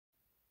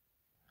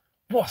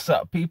What's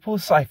up, people?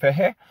 Cypher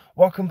here.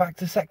 Welcome back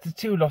to Sector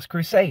 2 Lost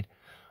Crusade.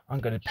 I'm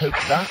going to poke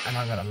that and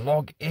I'm going to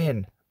log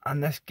in. And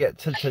let's get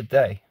to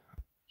today.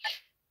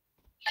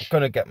 I'm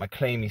going to get my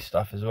claimy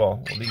stuff as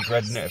well. All these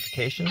red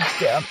notifications,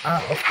 get them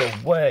out of the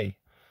way.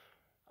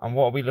 And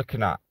what are we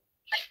looking at?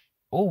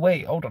 Oh,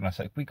 wait, hold on a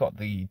sec. We got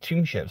the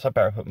Tombships. I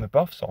better put my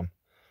buffs on.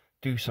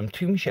 Do some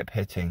Tombship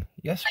hitting.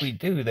 Yes, we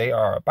do. They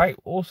are about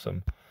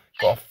awesome.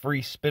 Got a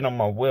free spin on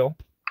my wheel.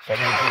 So I'm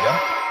going to do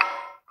that.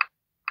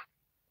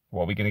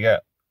 What are we going to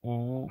get?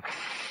 Ooh,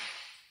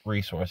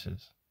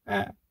 resources.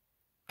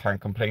 Can't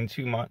complain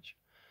too much.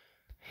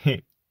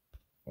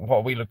 What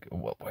are we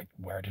looking?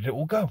 Where did it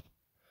all go?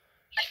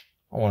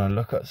 I want to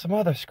look at some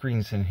other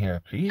screens in here,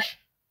 please.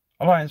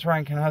 Alliance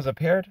ranking has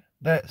appeared.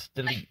 Let's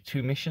delete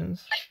 2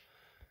 missions.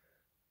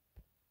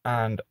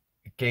 And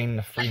gain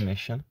the free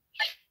mission.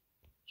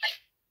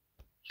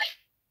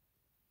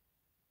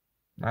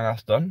 And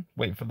that's done.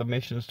 Wait for the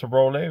missions to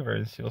roll over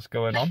and see what's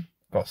going on.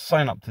 Got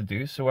sign up to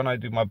do, so when I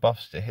do my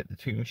buffs to hit the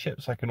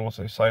Tombships, I can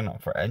also sign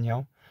up for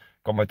Enyo.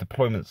 Got my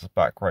deployments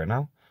back right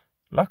now.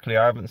 Luckily,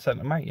 I haven't sent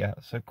them out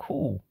yet, so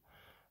cool.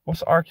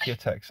 What's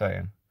Archeotech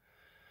saying?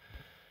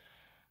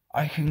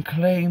 I can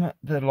claim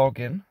the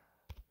login,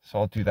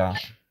 so I'll do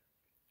that.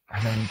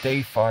 And then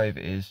day 5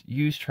 is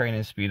use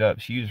training speed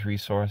ups, use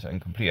resource,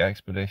 and complete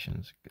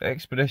expeditions.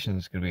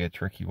 Expeditions is going to be a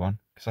tricky one,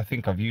 because I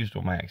think I've used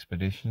all my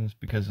expeditions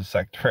because of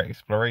sector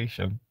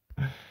exploration.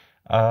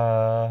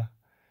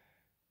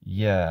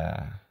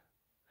 Yeah.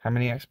 How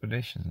many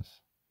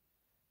expeditions?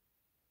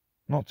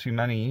 Not too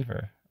many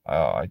either.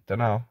 I don't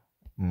know.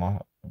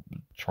 Might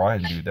try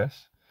and do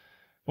this.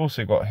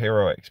 Also got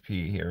hero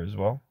XP here as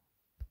well.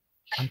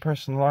 And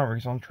personal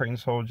armories on trained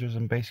soldiers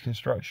and base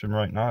construction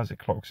right now as it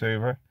clocks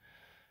over.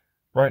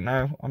 Right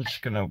now, I'm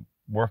just going to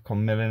work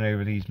on milling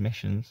over these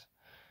missions.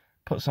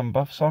 Put some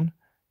buffs on.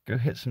 Go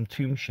hit some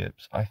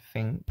Tombships, I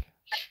think.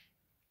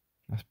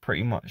 That's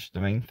pretty much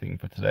the main thing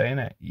for today, isn't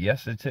it?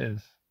 Yes, it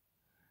is.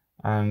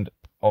 And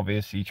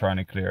obviously trying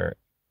to clear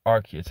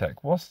Archeotech.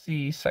 What's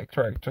the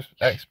sector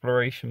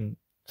exploration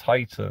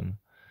Titan?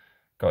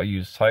 Gotta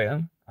use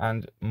Titan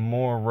and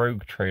more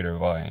rogue trader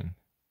buying.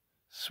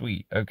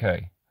 Sweet,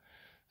 okay.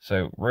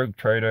 So rogue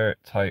trader,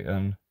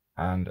 Titan,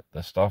 and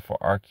the stuff for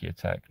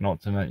Archeotech.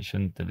 Not to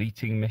mention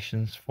deleting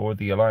missions for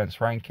the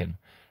Alliance ranking.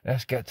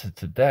 Let's get to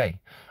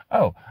today.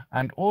 Oh,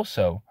 and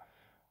also,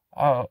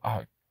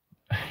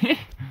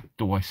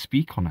 do I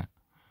speak on it?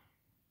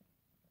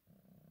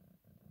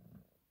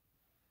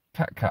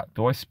 Cat,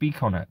 do I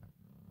speak on it?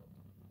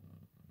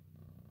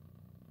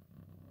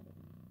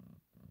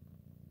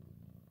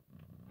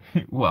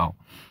 Well,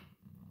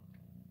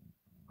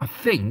 I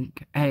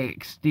think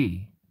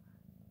AXD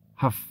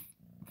have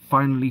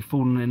finally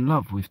fallen in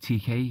love with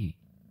TKE. Is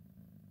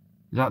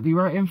that the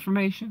right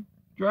information?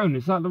 Drone,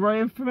 is that the right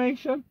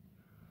information?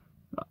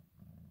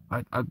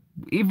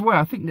 Either way,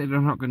 I think they're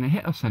not going to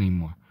hit us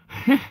anymore.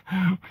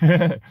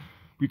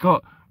 We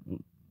got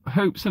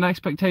hopes and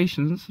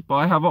expectations, but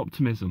I have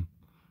optimism.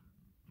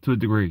 To a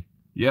degree,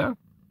 yeah?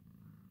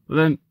 But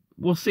then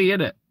we'll see,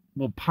 innit?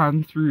 We'll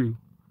pan through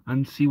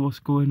and see what's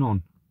going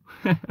on.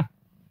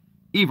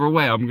 Either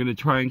way, I'm going to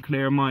try and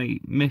clear my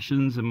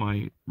missions and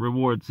my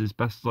rewards as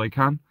best as I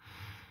can.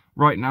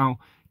 Right now,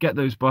 get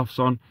those buffs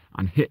on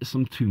and hit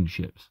some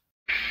Tombships.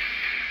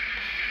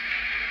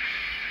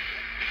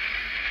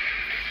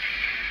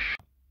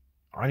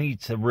 I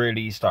need to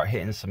really start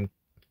hitting some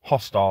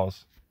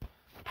hostiles.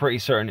 Pretty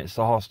certain it's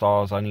the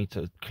hostiles I need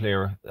to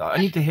clear. I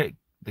need to hit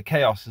the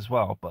chaos as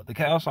well, but the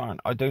chaos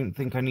I don't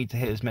think I need to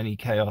hit as many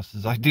chaos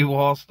as I do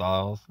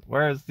hostiles.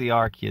 Where's the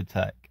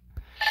Archeotech?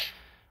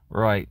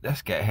 Right,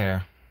 let's get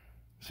here.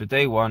 So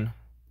day 1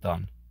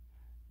 done.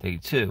 Day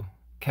 2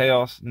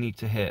 chaos, need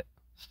to hit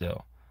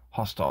still.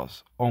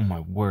 Hostiles, oh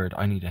my word,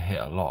 I need to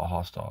hit a lot of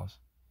hostiles.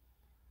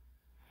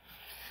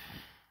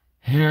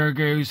 Here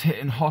goes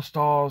hitting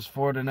hostiles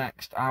for the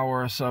next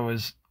hour or so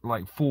is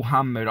like full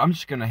hand mode. I'm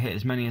just gonna hit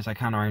as many as I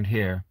can around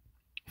here,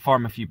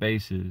 farm a few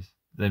bases,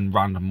 then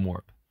random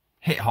warp.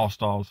 Hit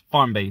hostiles,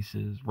 farm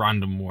bases,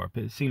 random warp.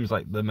 It seems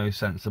like the most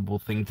sensible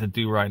thing to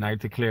do right now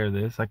to clear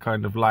this. I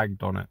kind of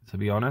lagged on it, to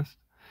be honest.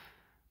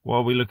 What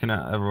are we looking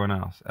at? Everyone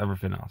else,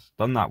 everything else.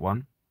 Done that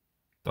one.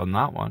 Done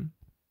that one.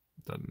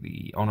 Done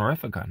the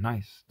honorifica,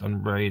 nice.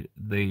 Done raid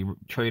the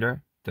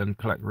trader. Done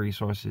collect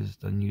resources.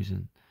 Done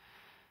using.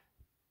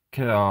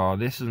 Oh,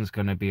 this one's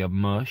gonna be a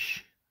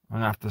mush. I'm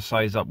gonna have to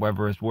size up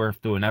whether it's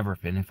worth doing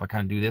everything if I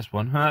can't do this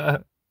one.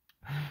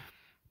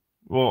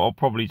 Well, I'll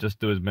probably just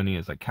do as many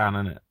as I can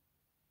in it.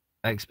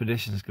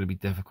 Expedition is going to be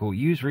difficult.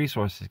 Use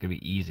resources is going to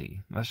be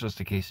easy. That's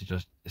just a case of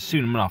just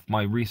soon enough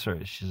my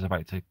research is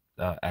about to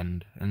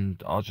end,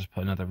 and I'll just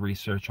put another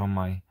research on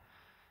my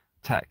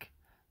tech.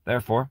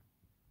 Therefore,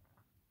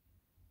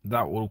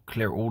 that will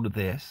clear all of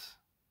this.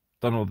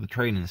 Done all the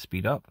training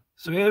speed up.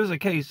 So it was a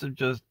case of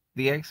just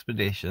the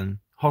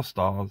expedition,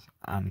 hostiles,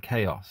 and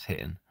chaos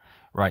hitting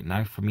right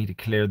now for me to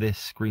clear this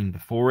screen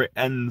before it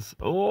ends.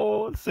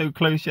 Oh, it's so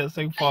close yet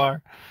so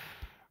far.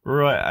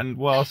 Right, and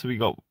what else have we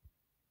got?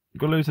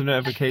 got loads of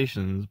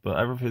notifications, but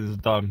everything's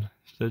done.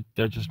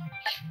 They're just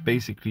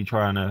basically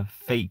trying to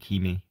fake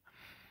me.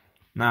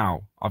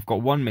 Now, I've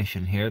got one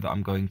mission here that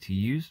I'm going to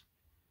use,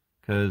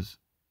 because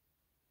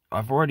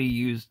I've already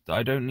used,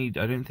 I don't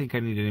think I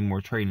need any more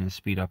training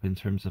speed up in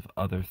terms of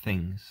other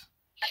things.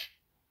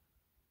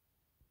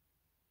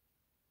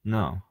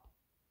 No.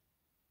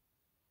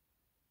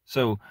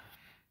 So,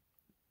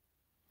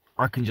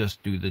 I can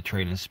just do the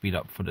training speed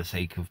up for the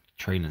sake of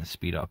training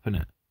speed up,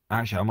 innit?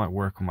 Actually, I might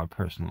work on my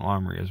personal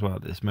armory as well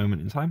at this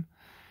moment in time.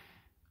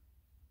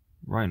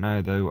 Right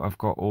now, though, I've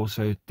got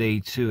also day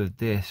 2 of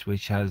this,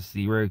 which has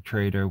the Rogue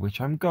Trader,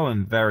 which I'm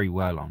going very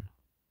well on.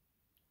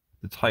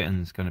 The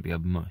Titan's going to be a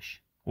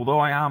mush. Although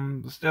I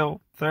am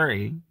still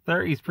 30.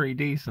 30 is pretty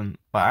decent,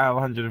 but out of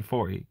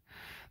 140.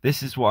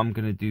 This is what I'm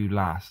going to do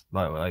last,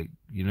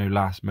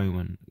 last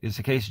moment. It's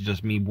a case of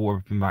just me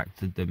warping back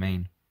to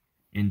domain,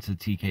 into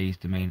TK's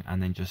domain,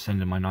 and then just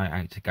sending my knight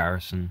out to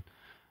garrison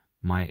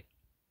my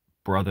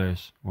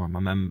brothers, or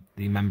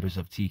the members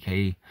of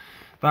TKE.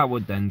 That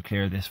would then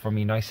clear this for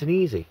me nice and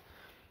easy.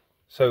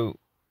 So,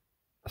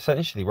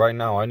 essentially, right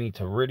now, I need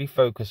to really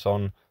focus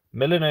on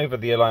milling over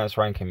the Alliance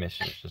ranking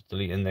missions, just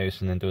deleting those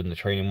and then doing the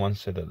training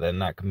ones so that then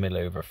that can mill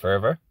over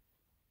further.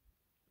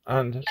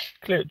 And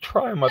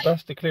trying my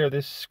best to clear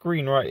this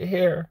screen right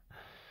here.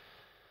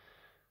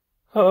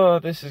 Oh,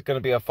 this is going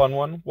to be a fun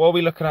one. What are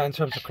we looking at in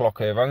terms of clock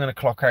over? I'm going to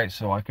clock out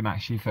so I can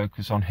actually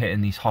focus on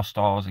hitting these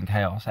hostiles and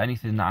chaos.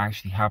 Anything that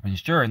actually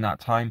happens during that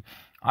time,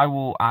 I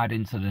will add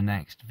into the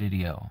next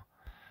video.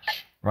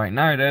 Right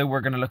now, though, we're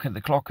going to look at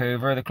the clock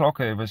over. The clock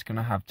over is going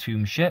to have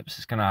Tombships.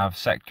 It's going to have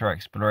sector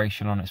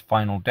exploration on its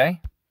final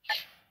day.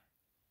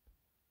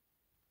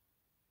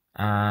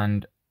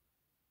 And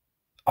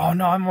oh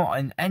no, I'm not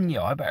in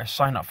Enyo. I better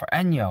sign up for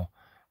Enyo.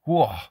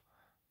 Whoa.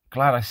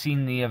 Glad I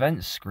seen the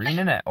events screen,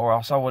 innit? Or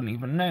else I wouldn't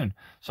even known.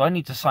 So I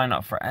need to sign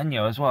up for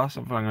Enyo as well. That's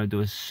something I'm going to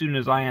do as soon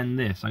as I end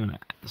this. I'm going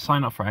to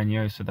sign up for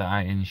Enyo so that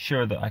I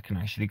ensure that I can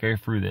actually go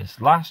through this.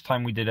 Last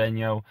time we did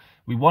Enyo,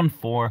 we won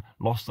 4,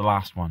 lost the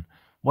last one.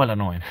 Well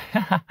annoying.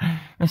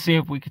 Let's see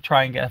if we could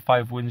try and get a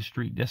 5-win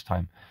streak this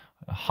time.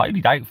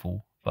 Highly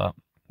doubtful, but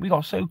we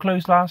got so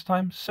close last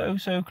time. So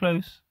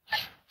close.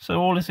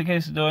 So all it's a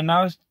case of doing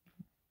now is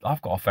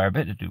I've got a fair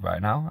bit to do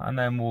right now, and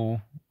then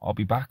I'll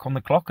be back on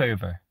the clock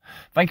over.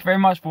 Thank you very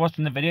much for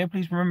watching the video.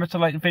 Please remember to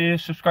like the video,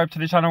 subscribe to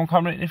the channel, and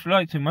comment if you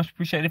like to. Much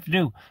appreciated if you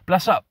do.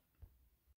 Bless up.